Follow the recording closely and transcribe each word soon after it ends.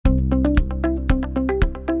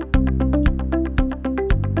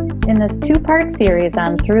this two-part series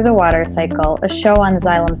on Through the Water Cycle, a show on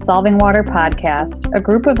Xylem's Solving Water podcast, a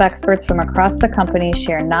group of experts from across the company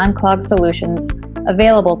share non-clog solutions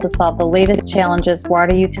available to solve the latest challenges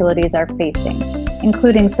water utilities are facing,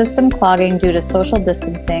 including system clogging due to social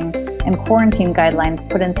distancing and quarantine guidelines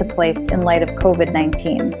put into place in light of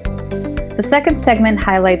COVID-19. The second segment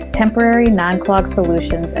highlights temporary non-clog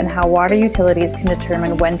solutions and how water utilities can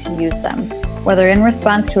determine when to use them, whether in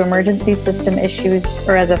response to emergency system issues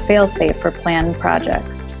or as a fail-safe for planned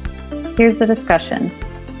projects. Here's the discussion.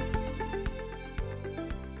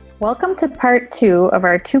 Welcome to part 2 of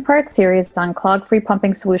our two-part series on clog-free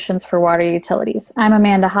pumping solutions for water utilities. I'm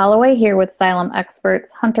Amanda Holloway here with Xylem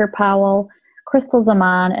experts Hunter Powell, Crystal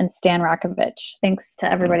Zaman, and Stan Rakovich. Thanks to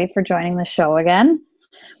everybody for joining the show again.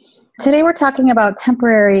 Today we're talking about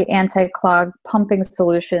temporary anti-clog pumping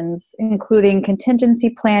solutions, including contingency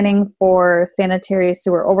planning for sanitary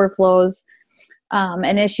sewer overflows,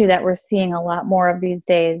 an issue that we're seeing a lot more of these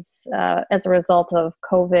days as a result of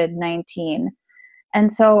COVID-19.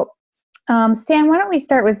 And so, Stan, why don't we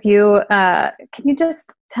start with you? Can you just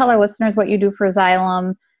tell our listeners what you do for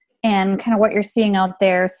Xylem and kind of what you're seeing out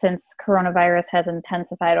there since coronavirus has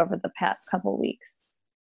intensified over the past couple of weeks?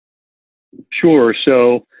 Sure.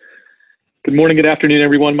 So, good morning, good afternoon,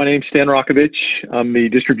 everyone. My name is Stan Rakovich. I'm the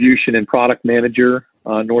Distribution and Product Manager,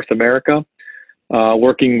 North America,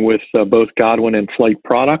 working with both Godwin and Flygt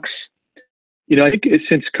products. You know, I think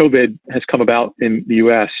since COVID has come about in the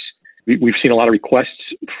U.S., we've seen a lot of requests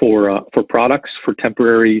for products for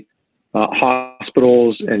temporary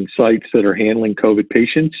hospitals and sites that are handling COVID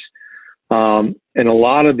patients. And a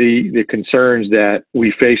lot of the concerns that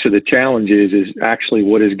we face or the challenges is actually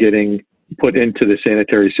what is getting put into the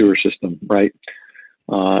sanitary sewer system, right?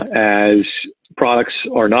 As products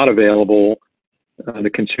are not available, the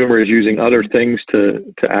consumer is using other things to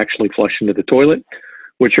actually flush into the toilet,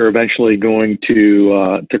 which are eventually going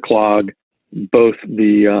to clog both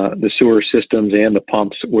the sewer systems and the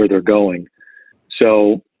pumps where they're going.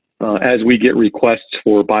 So as we get requests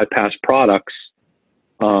for bypass products,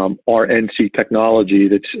 our NC technology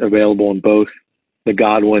that's available in both the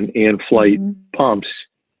Godwin and Flygt pumps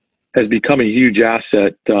has become a huge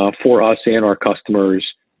asset for us and our customers,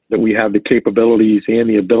 that we have the capabilities and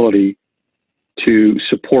the ability to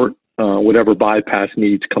support whatever bypass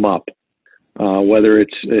needs come up, whether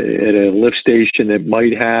it's at a lift station that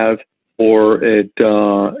might have, or at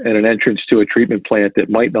an entrance to a treatment plant that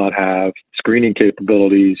might not have screening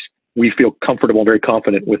capabilities. We feel comfortable and very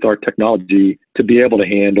confident with our technology to be able to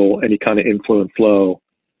handle any kind of influent flow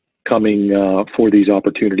coming for these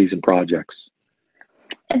opportunities and projects.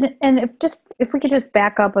 And if we could just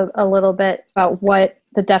back up a little bit about what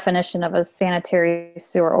the definition of a sanitary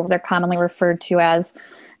sewer over there commonly referred to as,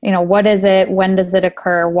 you know, what is it? When does it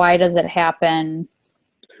occur? Why does it happen?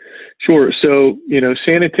 Sure. So, you know,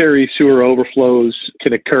 sanitary sewer overflows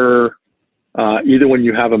can occur either when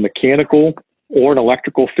you have a mechanical or an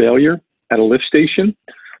electrical failure at a lift station,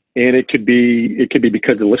 and it could be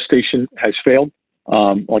because the lift station has failed.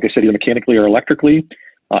 Like I said, either mechanically or electrically.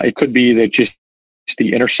 It could be that just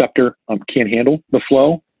the interceptor can't handle the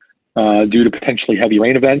flow due to potentially heavy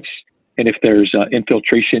rain events. And if there's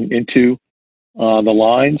infiltration into the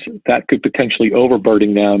lines, that could potentially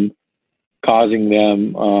overburden them, causing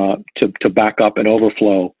them to back up and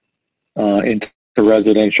overflow into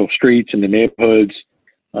residential streets, in the neighborhoods,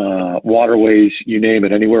 waterways, you name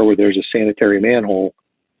it, anywhere where there's a sanitary manhole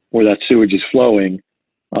where that sewage is flowing.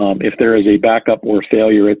 If there is a backup or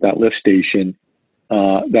failure at that lift station,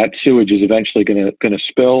 that sewage is eventually going to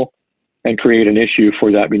spill and create an issue for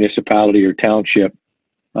that municipality or township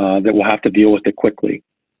that will have to deal with it quickly.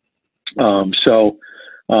 And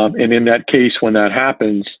in that case, when that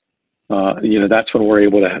happens, you know, that's when we're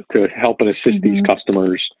able to help and assist these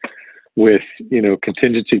customers with, you know,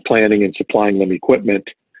 contingency planning and supplying them equipment.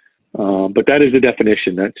 But that is the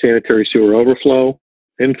definition: that sanitary sewer overflow,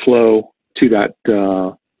 inflow to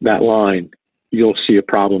that line. You'll see a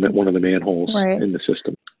problem at one of the manholes in the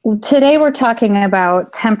system. Today we're talking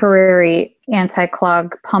about temporary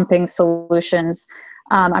anti-clog pumping solutions.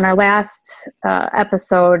 On our last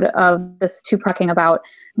episode of this, talking about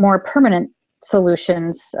more permanent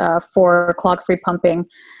solutions for clog-free pumping.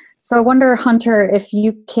 So I wonder, Hunter, if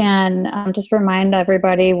you can just remind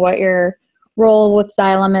everybody what your role with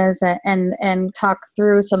Xylem is and talk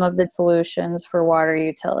through some of the solutions for water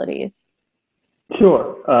utilities.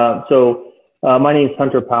 Sure. My name is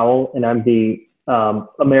Hunter Powell, and I'm the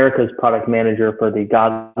America's product manager for the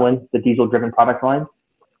Godwin, the diesel-driven product line.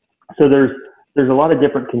 So there's a lot of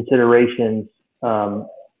different considerations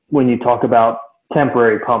when you talk about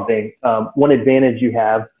temporary pumping. One advantage you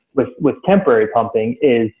have with temporary pumping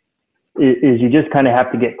is is you just kind of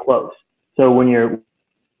have to get close. So when you're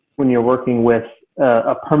working with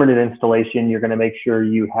a permanent installation, you're going to make sure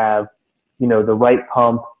you have, the right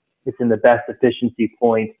pump. It's in the best efficiency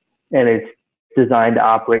point, and it's designed to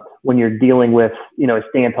operate. When you're dealing with, as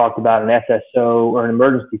Stan talked about, an SSO or an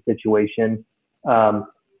emergency situation,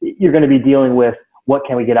 you're going to be dealing with what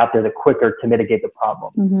can we get out there the quicker to mitigate the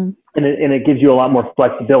problem. Mm-hmm. And it gives you a lot more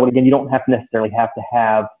flexibility. Again, you don't necessarily have to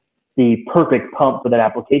have the perfect pump for that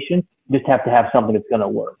application. You just have to have something that's going to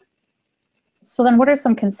work. So then what are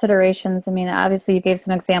some considerations? I mean, obviously you gave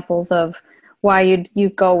some examples of why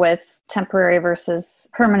you'd go with temporary versus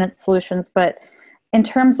permanent solutions, but in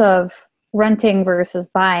terms of renting versus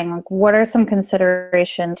buying, like, what are some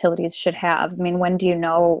considerations utilities should have? I mean, when do you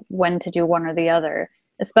know when to do one or the other,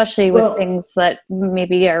 especially with things that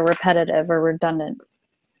maybe are repetitive or redundant?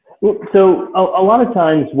 So a lot of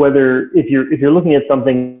times, if you're looking at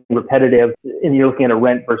something repetitive and you're looking at a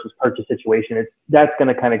rent versus purchase situation, that's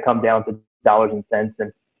going to kind of come down to dollars and cents,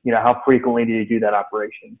 and how frequently do you do that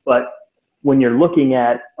operation. But when you're looking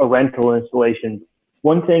at a rental installation,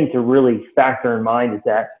 one thing to really factor in mind is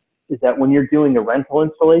that when you're doing a rental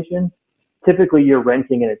installation, typically you're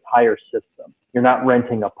renting an entire system. You're not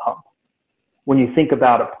renting a pump. When you think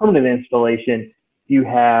about a permanent installation, you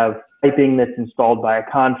have piping that's installed by a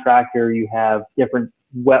contractor, you have different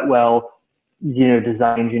wet well,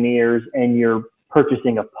 design engineers, and you're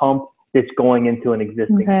purchasing a pump that's going into an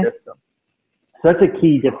existing system. So that's a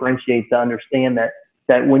key differentiate to understand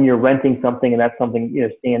that when you're renting something, and that's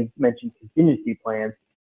something, Stan mentioned contingency plans,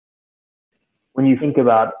 when you think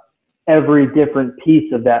about every different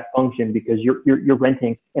piece of that function, because you're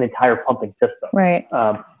renting an entire pumping system. Right.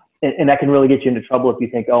 And that can really get you into trouble if you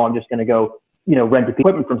think, oh, I'm just going to go, rent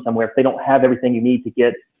equipment from somewhere. If they don't have everything you need to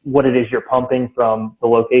get what it is you're pumping from the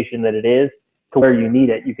location that it is to where you need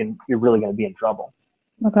it, you're really going to be in trouble.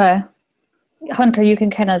 Okay. Hunter, you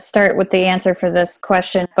can kind of start with the answer for this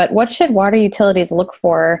question, but what should water utilities look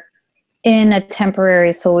for in a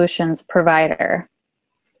temporary solutions provider?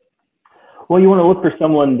 Well, you want to look for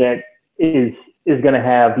someone that is going to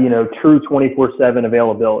have, true 24/7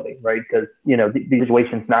 availability, right? Because, the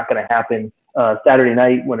situation's not going to happen Saturday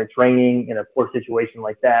night when it's raining in a poor situation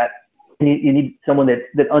like that. You need someone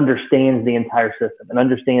that understands the entire system and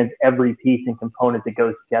understands every piece and component that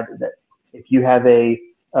goes together. That if you have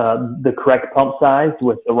the correct pump size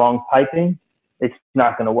with the wrong piping, it's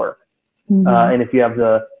not going to work. Mm-hmm. And if you have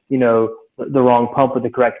the wrong pump with the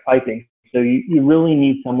correct piping, so you really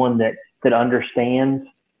need someone that understands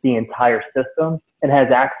the entire system and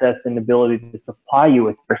has access and ability to supply you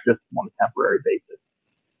with their system on a temporary basis.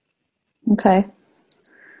 Okay.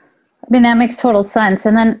 I mean, that makes total sense.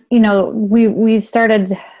 And then, we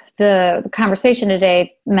started the conversation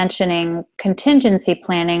today mentioning contingency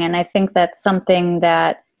planning, and I think that's something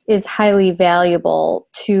that is highly valuable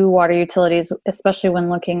to water utilities, especially when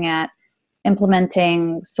looking at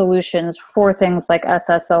implementing solutions for things like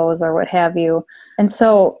SSOs or what have you. And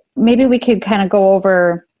so maybe we could kind of go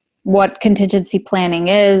over what contingency planning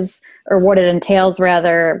is, or what it entails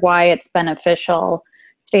rather, why it's beneficial.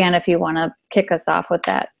 Stan, if you want to kick us off with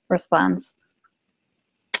that response.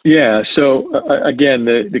 Yeah. So again,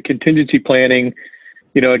 the contingency planning,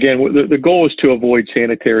 again, the goal is to avoid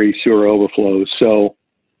sanitary sewer overflows. So,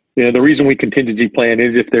 the reason we contingency plan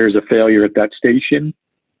is if there's a failure at that station.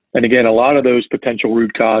 And again, a lot of those potential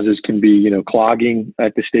root causes can be, clogging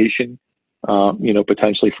at the station,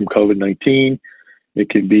 potentially from COVID-19. It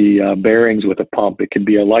could be bearings with a pump. It could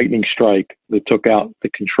be a lightning strike that took out the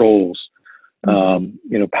controls.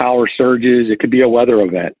 Power surges. It could be a weather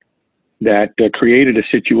event that created a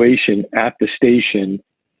situation at the station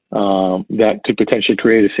that could potentially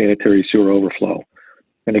create a sanitary sewer overflow.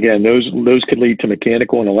 And again, those could lead to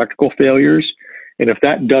mechanical and electrical failures. And if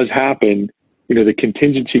that does happen, the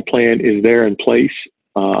contingency plan is there in place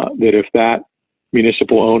that if that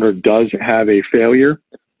municipal owner does have a failure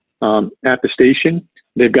at the station,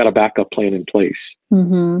 they've got a backup plan in place.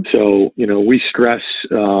 Mm-hmm. So, we stress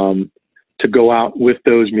to go out with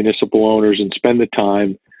those municipal owners and spend the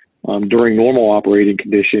time during normal operating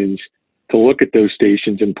conditions to look at those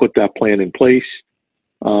stations and put that plan in place.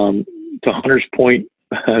 To Hunter's point,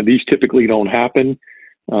 these typically don't happen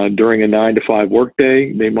during a 9 to 5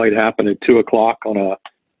 workday. They might happen at 2 o'clock on a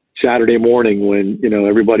Saturday morning when,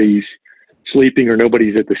 everybody's sleeping or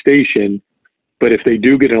nobody's at the station. But if they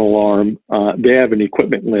do get an alarm, they have an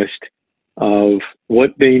equipment list of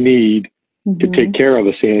what they need to take care of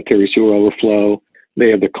a sanitary sewer overflow. They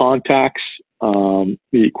have the contacts, the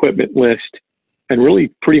equipment list, and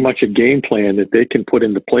really pretty much a game plan that they can put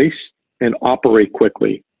into place and operate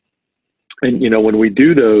quickly. And, when we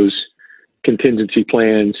do those contingency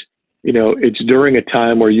plans, it's during a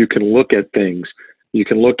time where you can look at things. You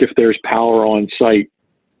can look if there's power on site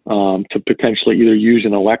to potentially either use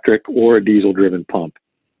an electric or a diesel-driven pump.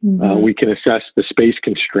 We can assess the space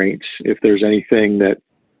constraints if there's anything that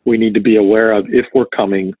we need to be aware of if we're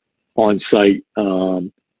coming on site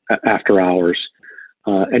after hours.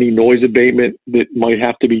 Any noise abatement that might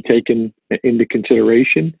have to be taken into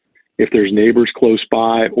consideration if there's neighbors close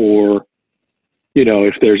by, or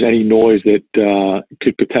if there's any noise that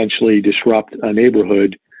could potentially disrupt a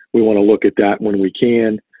neighborhood, we want to look at that when we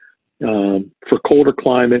can. For colder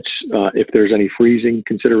climates, if there's any freezing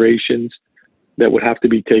considerations that would have to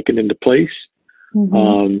be taken into place.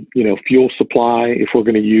 Fuel supply, if we're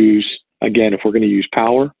going to use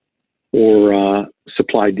power or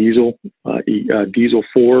supply diesel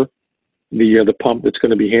for the pump that's going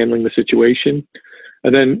to be handling the situation.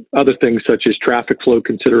 And then other things such as traffic flow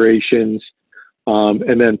considerations,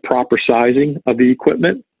 and then proper sizing of the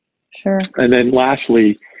equipment. Sure. And then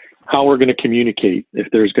lastly, how we're going to communicate. If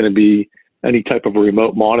there's going to be any type of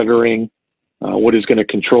remote monitoring, what is going to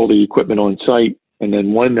control the equipment on site, and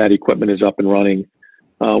then when that equipment is up and running,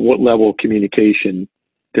 what level of communication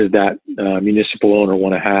does that municipal owner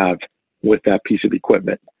want to have with that piece of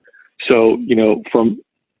equipment? So, from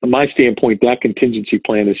my standpoint, that contingency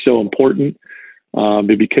plan is so important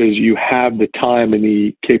because you have the time and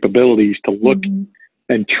the capabilities to look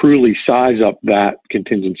and truly size up that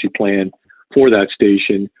contingency plan for that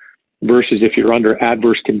station, versus if you're under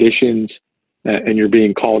adverse conditions and you're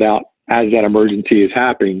being called out as that emergency is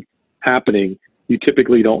happening, you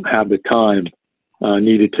typically don't have the time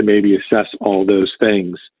needed to maybe assess all those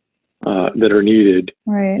things that are needed,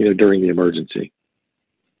 during the emergency.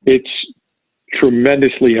 It's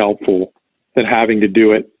tremendously helpful than having to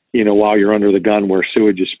do it, while you're under the gun where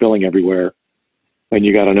sewage is spilling everywhere and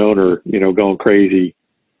you got an owner, going crazy.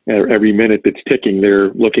 Every minute that's ticking, they're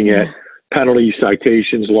looking at penalties,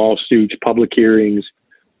 citations, lawsuits, public hearings,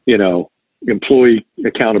 employee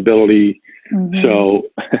accountability. So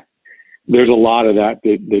there's a lot of that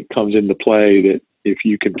comes into play that if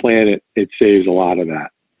you can plan it, it saves a lot of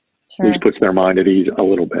that. Sure. At least puts their mind at ease a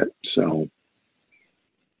little bit. So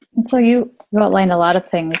you outlined a lot of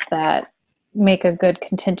things that make a good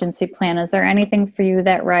contingency plan. Is there anything for you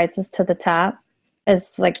that rises to the top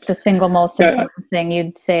as like the single most important thing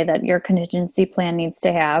you'd say that your contingency plan needs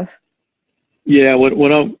to have? Yeah,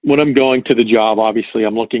 when I'm going to the job, obviously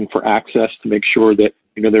I'm looking for access to make sure that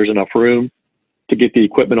there's enough room to get the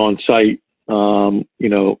equipment on site.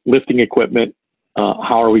 Lifting equipment.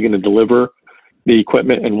 How are we going to deliver the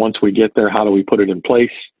equipment? And once we get there, how do we put it in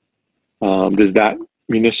place? Does that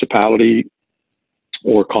municipality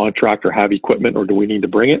or contractor have equipment, or do we need to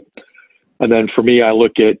bring it? And then for me, I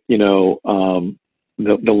look at the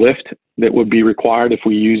lift that would be required if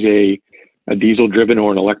we use a diesel-driven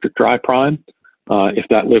or an electric dry prime. If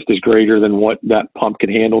that lift is greater than what that pump can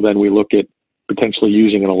handle, then we look at potentially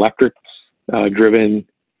using an electric driven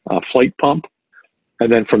flight pump.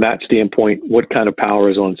 And then from that standpoint, what kind of power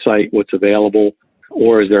is on site, what's available,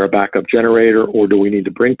 or is there a backup generator, or do we need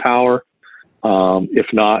to bring power? If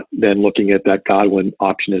not, then looking at that Godwin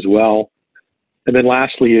option as well. And then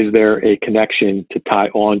lastly, is there a connection to tie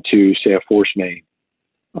on to, say, a force main?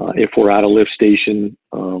 If we're at a lift station,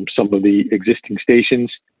 some of the existing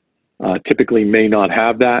stations typically may not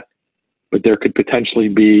have that, but there could potentially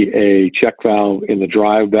be a check valve in the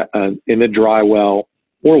dry well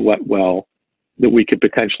or wet well that we could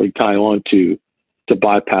potentially tie on to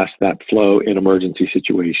bypass that flow in emergency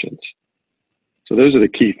situations. So those are the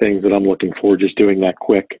key things that I'm looking for, just doing that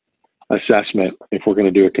quick assessment. If we're going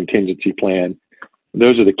to do a contingency plan,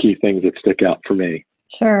 those are the key things that stick out for me.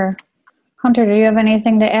 Sure. Hunter, do you have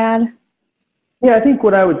anything to add? Yeah, I think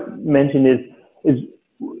what I would mention is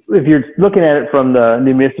if you're looking at it from the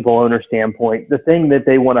municipal owner standpoint, the thing that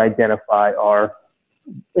they want to identify are,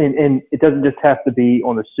 and it doesn't just have to be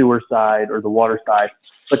on the sewer side or the water side,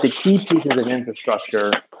 but the key pieces of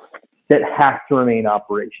infrastructure that have to remain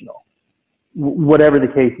operational, whatever the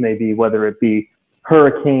case may be, whether it be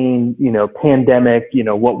hurricane, pandemic,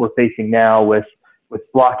 what we're facing now with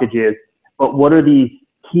blockages, but what are these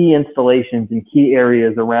key installations and key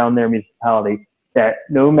areas around their municipality that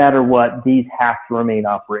no matter what, these have to remain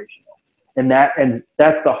operational. And that's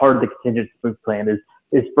the heart of the contingency plan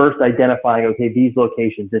is first identifying, okay, these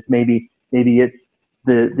locations, it's maybe it's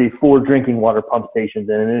the 4 drinking water pump stations,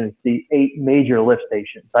 and then it's the 8 major lift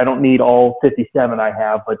stations. I don't need all 57 I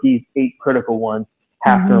have, but these 8 critical ones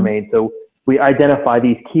have to remain. So we identify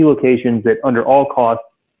these key locations that under all costs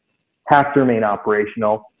have to remain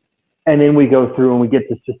operational. And then we go through and we get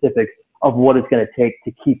to specifics of what it's going to take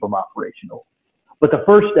to keep them operational. But the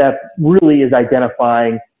first step really is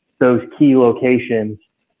identifying those key locations.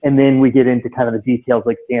 And then we get into kind of the details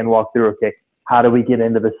like Stan walked through. Okay, how do we get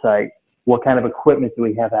into the site? What kind of equipment do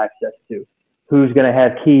we have access to? Who's going to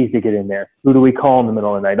have keys to get in there? Who do we call in the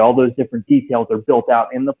middle of the night? All those different details are built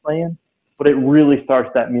out in the plan, but it really starts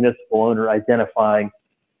that municipal owner identifying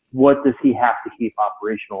what does he have to keep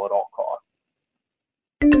operational at all costs.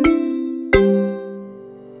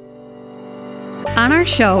 On our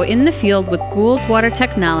show, In the Field with Gould's Water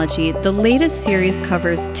Technology, the latest series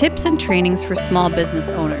covers tips and trainings for small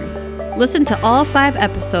business owners. Listen to all 5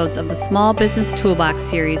 episodes of the Small Business Toolbox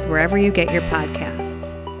series wherever you get your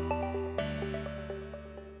podcasts.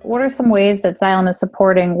 What are some ways that Xylem is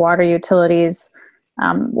supporting water utilities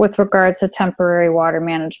with regards to temporary water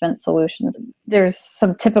management solutions? There's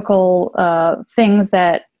some typical things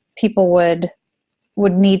that people would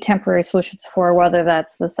need temporary solutions for, whether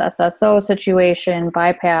that's this SSO situation,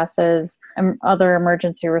 bypasses, other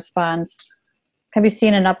emergency response. Have you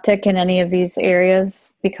seen an uptick in any of these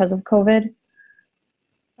areas because of COVID?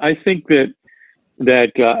 I think that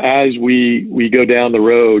as we go down the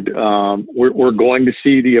road, we're going to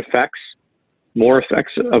see the more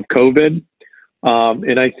effects of COVID.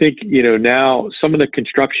 And I think, now some of the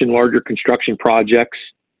larger construction projects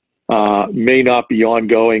may not be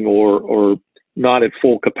ongoing or not at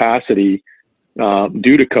full capacity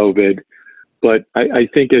due to COVID. But I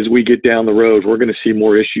think as we get down the road, we're going to see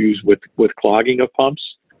more issues with clogging of pumps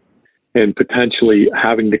and potentially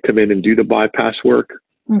having to come in and do the bypass work.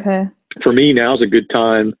 Okay. For me, now's a good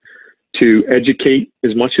time to educate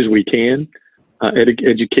as much as we can,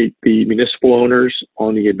 educate the municipal owners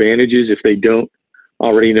on the advantages if they don't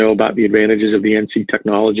already know about the advantages of the NC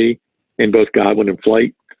technology in both Godwin and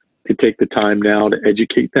Flygt, to take the time now to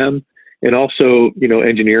educate them. And also,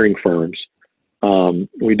 engineering firms.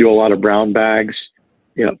 We do a lot of brown bags,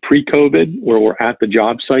 pre-COVID, where we're at the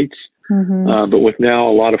job sites. Mm-hmm. But with now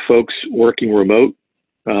a lot of folks working remote,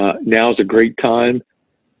 now's a great time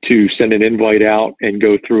to send an invite out and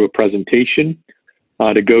go through a presentation,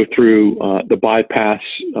 to go through the bypass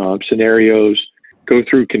scenarios, go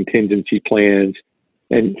through contingency plans,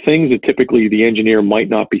 and things that typically the engineer might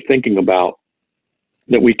not be thinking about,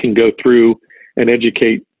 that we can go through and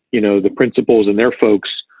educate the principals and their folks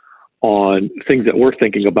on things that we're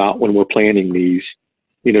thinking about when we're planning these,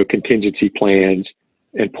 contingency plans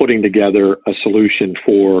and putting together a solution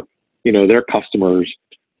for, their customers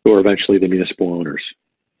who are eventually the municipal owners.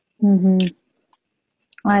 Mm-hmm.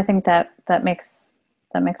 Well, I think that makes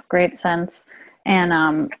great sense. And,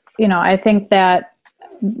 I think that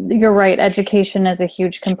you're right. Education is a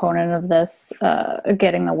huge component of this,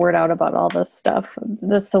 getting the word out about all this stuff,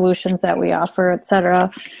 the solutions that we offer, et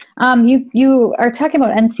cetera. You are talking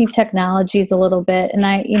about NC Technologies a little bit, and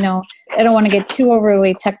I don't want to get too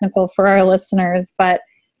overly technical for our listeners, but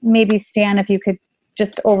maybe Stan, if you could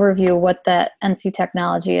just overview what that NC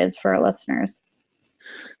Technology is for our listeners.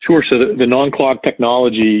 Sure. So the non-clog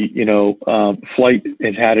technology, Flygt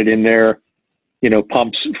has had it in their,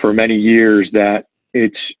 pumps for many years. That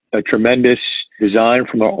it's a tremendous design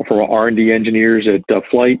from our R&D engineers at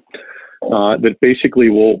Flygt that basically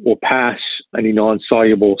will pass any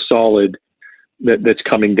non-soluble solid that's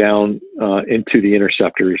coming down into the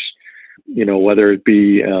interceptors. Whether it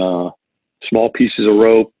be small pieces of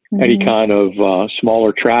rope, mm-hmm. any kind of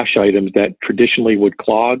smaller trash items that traditionally would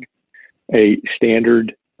clog a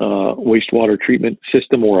standard wastewater treatment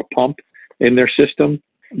system or a pump in their system.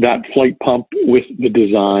 That Flygt pump, with the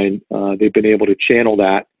design, they've been able to channel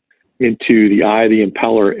that into the eye of the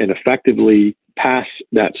impeller and effectively pass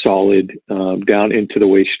that solid down into the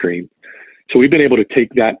waste stream. So we've been able to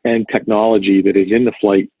take that end technology that is in the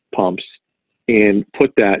Flygt pumps and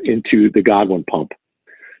put that into the Godwin pump.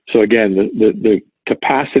 So again, the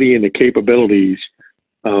capacity and the capabilities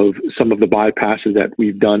of some of the bypasses that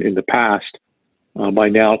we've done in the past, by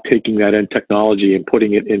now taking that end technology and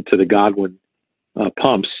putting it into the Godwin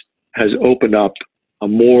pumps, has opened up a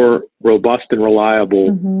more robust and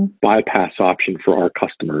reliable mm-hmm. bypass option for our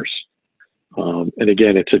customers. And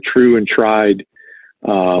again, it's a true and tried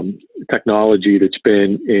technology that's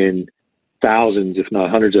been in thousands, if not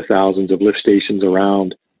hundreds of thousands, of lift stations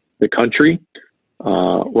around the country,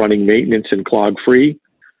 running maintenance and clog free.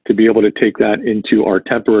 To be able to take that into our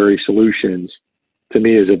temporary solutions, to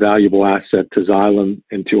me, is a valuable asset to Xylem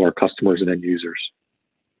and to our customers and end users.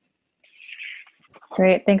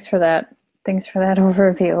 Great. Thanks for that. Thanks for that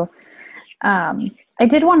overview. I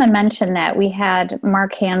did want to mention that we had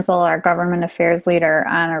Mark Hansel, our government affairs leader,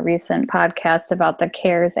 on a recent podcast about the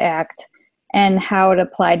CARES Act and how it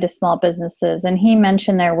applied to small businesses. And he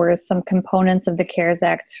mentioned there were some components of the CARES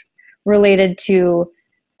Act related to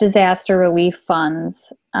disaster relief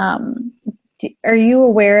funds. Are you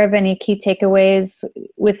aware of any key takeaways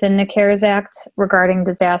within the CARES Act regarding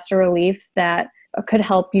disaster relief that could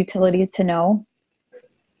help utilities to know?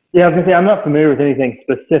 Yeah, I was going to say, I'm not familiar with anything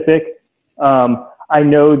specific. I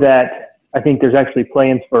know that I think there's actually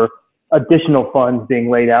plans for additional funds being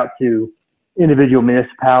laid out to individual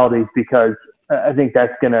municipalities, because I think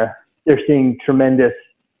they're seeing tremendous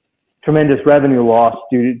revenue loss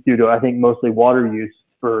due to, I think, mostly water use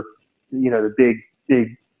for, the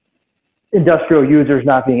big industrial users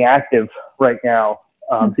not being active right now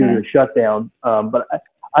due to the shutdown. But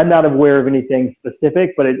I'm not aware of anything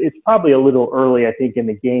specific, but it's probably a little early, I think, in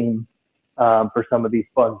the game for some of these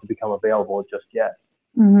funds to become available just yet.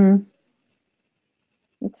 Mm-hmm.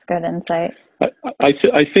 That's good insight. I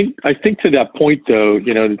think to that point, though,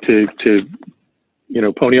 to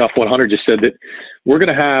pony off what Hunter just said, that we're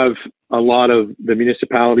going to have a lot of the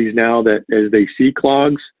municipalities now that, as they see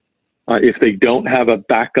clogs, if they don't have a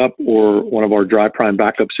backup or one of our dry prime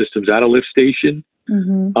backup systems at a lift station,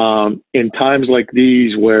 in times like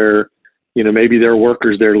these where, maybe their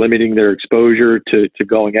workers, they're limiting their exposure to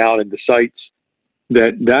going out into sites,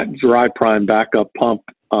 that dry prime backup pump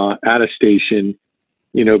at a station,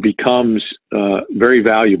 becomes very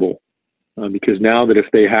valuable because now that if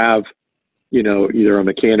they have, either a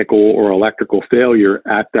mechanical or electrical failure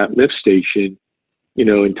at that lift station,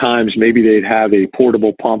 in times maybe they'd have a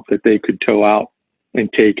portable pump that they could tow out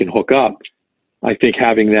and take and hook up. I think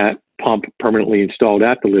having that pump permanently installed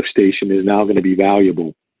at the lift station is now going to be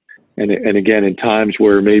valuable. And again, in times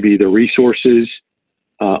where maybe the resources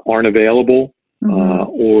aren't available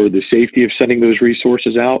or the safety of sending those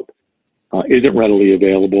resources out isn't readily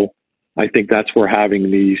available, I think that's where having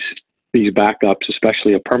these backups,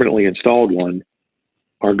 especially a permanently installed one,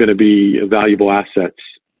 are going to be valuable assets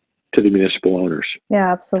to the municipal owners.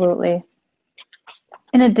 Yeah, absolutely.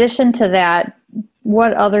 In addition to that,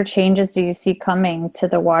 what other changes do you see coming to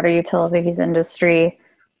the water utilities industry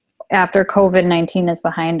after COVID-19 is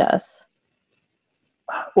behind us?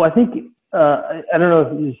 Well, I think, I don't know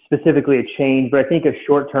if it's specifically a change, but I think a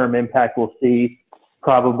short-term impact we'll see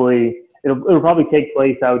probably, it'll probably take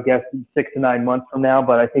place, I would guess, 6 to 9 months from now,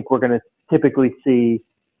 but I think we're going to typically see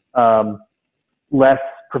less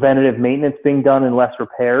preventative maintenance being done and less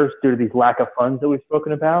repairs due to these lack of funds that we've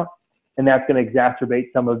spoken about. And that's going to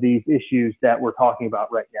exacerbate some of these issues that we're talking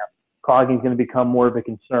about right now. Clogging is going to become more of a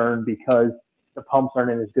concern because the pumps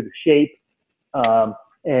aren't in as good a shape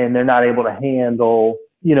and they're not able to handle,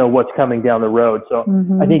 what's coming down the road. So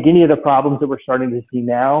I think any of the problems that we're starting to see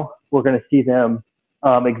now, we're going to see them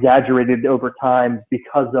exaggerated over time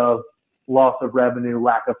because of loss of revenue,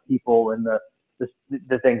 lack of people, and the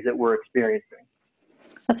things that we're experiencing.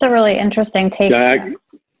 That's a really interesting take. I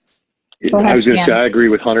was going to say, I agree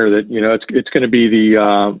with Hunter that, it's going to be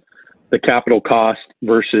the capital cost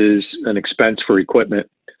versus an expense for equipment.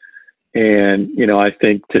 And, I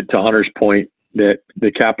think to Hunter's point that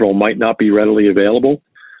the capital might not be readily available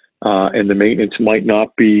and the maintenance might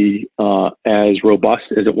not be as robust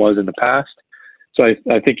as it was in the past. So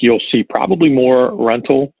I think you'll see probably more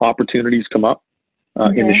rental opportunities come up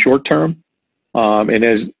in the short term. And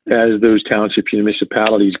as those townships and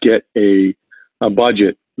municipalities get a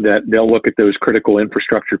budget, that they'll look at those critical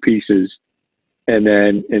infrastructure pieces, and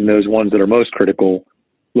then in those ones that are most critical,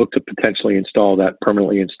 look to potentially install that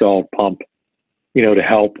permanently installed pump, to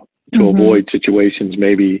help to avoid situations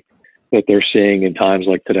maybe that they're seeing in times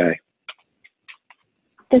like today.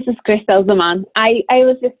 This is Crystal Zaman. I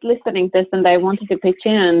was just listening to this and I wanted to pitch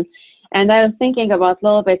in. And I was thinking about a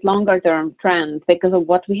little bit longer term trends, because of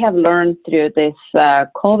what we have learned through this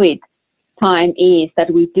COVID time is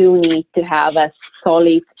that we do need to have a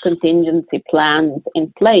solid contingency plans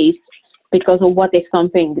in place, because of what if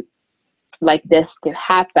something like this to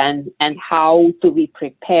happen and how do we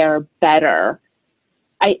prepare better.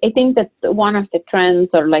 I think that one of the trends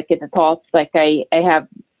or like the thoughts like I have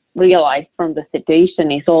realized from the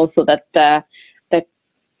situation is also that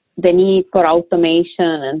the need for automation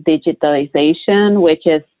and digitalization, which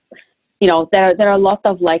is, there are a lot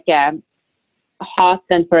of like hot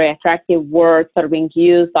and very attractive words that are being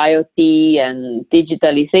used, IoT and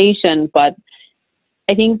digitalization, but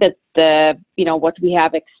I think that what we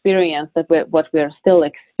have experienced, what we are still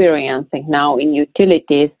experiencing now in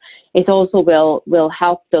utilities, is also will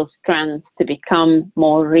help those trends to become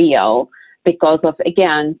more real, because of,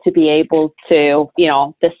 again, to be able to,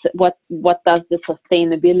 what does the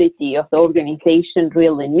sustainability of the organization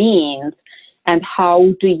really mean, and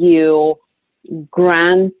how do you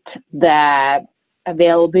grant the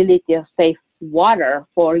availability of safe water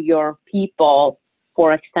for your people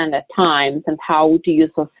for extended times, and how do you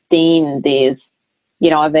sustain these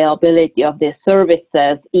availability of these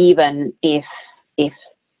services, even if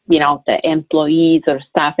the employees or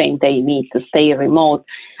staffing, they need to stay remote.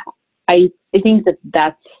 I think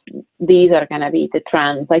these are going to be the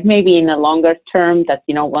trends, like maybe in the longer term that,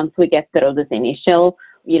 once we get through this initial,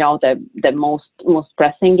 the most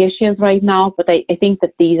pressing issues right now. But I think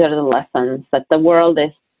that these are the lessons that the world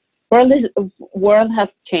has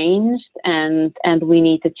changed, and we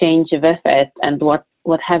need to change with it. And what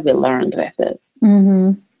have we learned with it?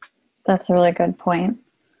 Mm-hmm. That's a really good point.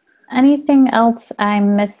 Anything else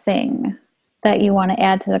I'm missing that you want to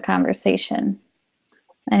add to the conversation?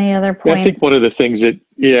 Any other points? Yeah, I think one of the things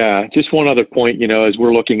just one other point, as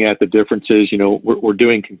we're looking at the differences, we're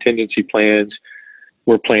doing contingency plans.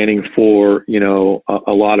 We're planning for,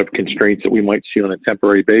 a lot of constraints that we might see on a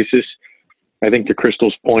temporary basis. I think to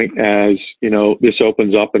Crystal's point, as, this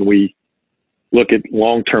opens up and we look at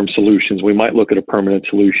long-term solutions, we might look at a permanent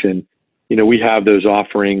solution. We have those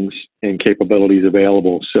offerings and capabilities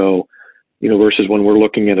available. So, versus when we're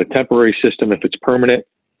looking at a temporary system, if it's permanent,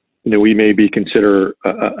 we maybe consider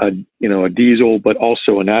a diesel, but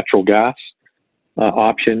also a natural gas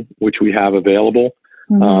option, which we have available,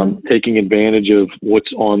 taking advantage of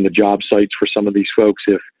what's on the job sites for some of these folks.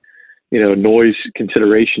 If, noise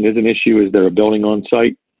consideration is an issue, is there a building on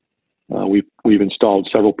site? We've installed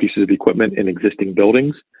several pieces of equipment in existing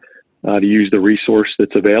buildings to use the resource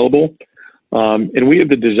that's available. And we have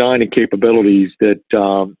the design and capabilities that,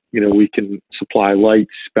 we can supply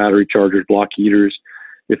lights, battery chargers, block heaters.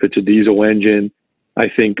 If it's a diesel engine, I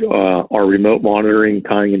think our remote monitoring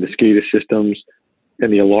tying into SCADA systems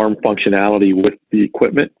and the alarm functionality with the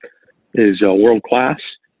equipment is world-class,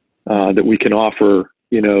 that we can offer,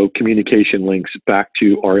 communication links back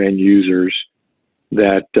to our end users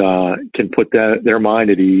that can put their mind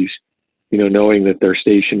at ease, knowing that their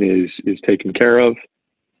station is taken care of.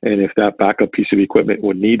 And if that backup piece of equipment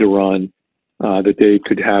would need to run, that they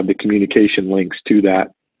could have the communication links to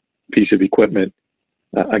that piece of equipment,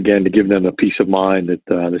 again, to give them a peace of mind that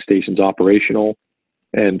the station's operational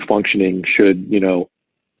and functioning should,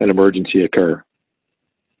 an emergency occur.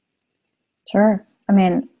 Sure. I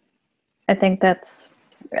mean, I think that's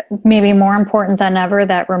maybe more important than ever,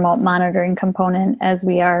 that remote monitoring component, as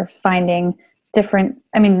we are finding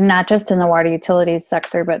not just in the water utilities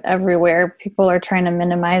sector, but everywhere. People are trying to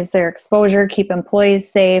minimize their exposure, keep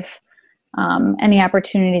employees safe, any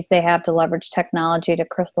opportunities they have to leverage technology, to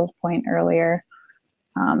Crystal's point earlier.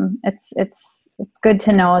 It's good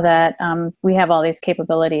to know that we have all these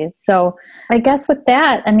capabilities. So I guess with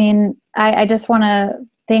that, I just want to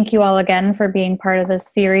thank you all again for being part of this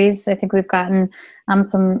series. I think we've gotten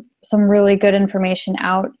some really good information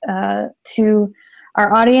out to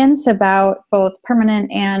our audience about both permanent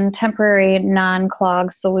and temporary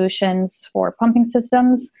non-clog solutions for pumping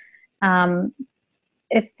systems.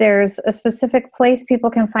 If there's a specific place people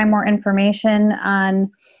can find more information on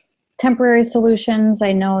temporary solutions,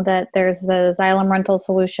 I know that there's the Xylem Rental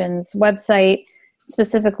Solutions website.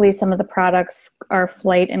 Specifically, some of the products are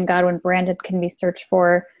Flight and Godwin branded, can be searched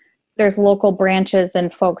for. There's local branches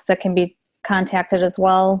and folks that can be contacted as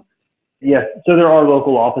well. Yes, so there are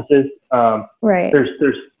local offices. Right.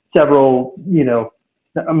 There's several,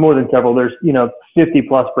 more than several. There's 50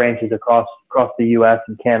 plus branches across the U.S.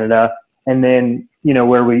 and Canada, and then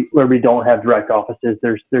where we don't have direct offices,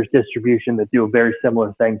 there's distribution that do a very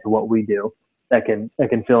similar thing to what we do, that can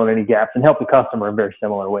fill in any gaps and help the customer in very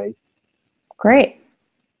similar ways. Great.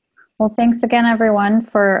 Well, thanks again, everyone,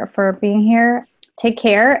 for being here. Take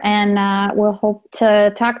care, and we'll hope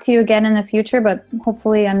to talk to you again in the future, but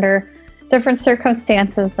hopefully under different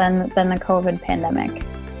circumstances than the COVID pandemic.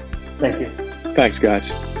 Thank you. Thanks, guys.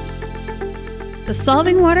 The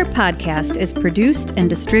Solving Water podcast is produced and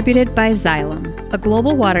distributed by Xylem, a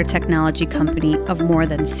global water technology company of more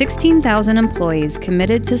than 16,000 employees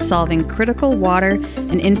committed to solving critical water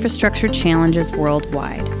and infrastructure challenges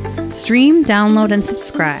worldwide. Stream, download, and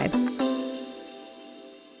subscribe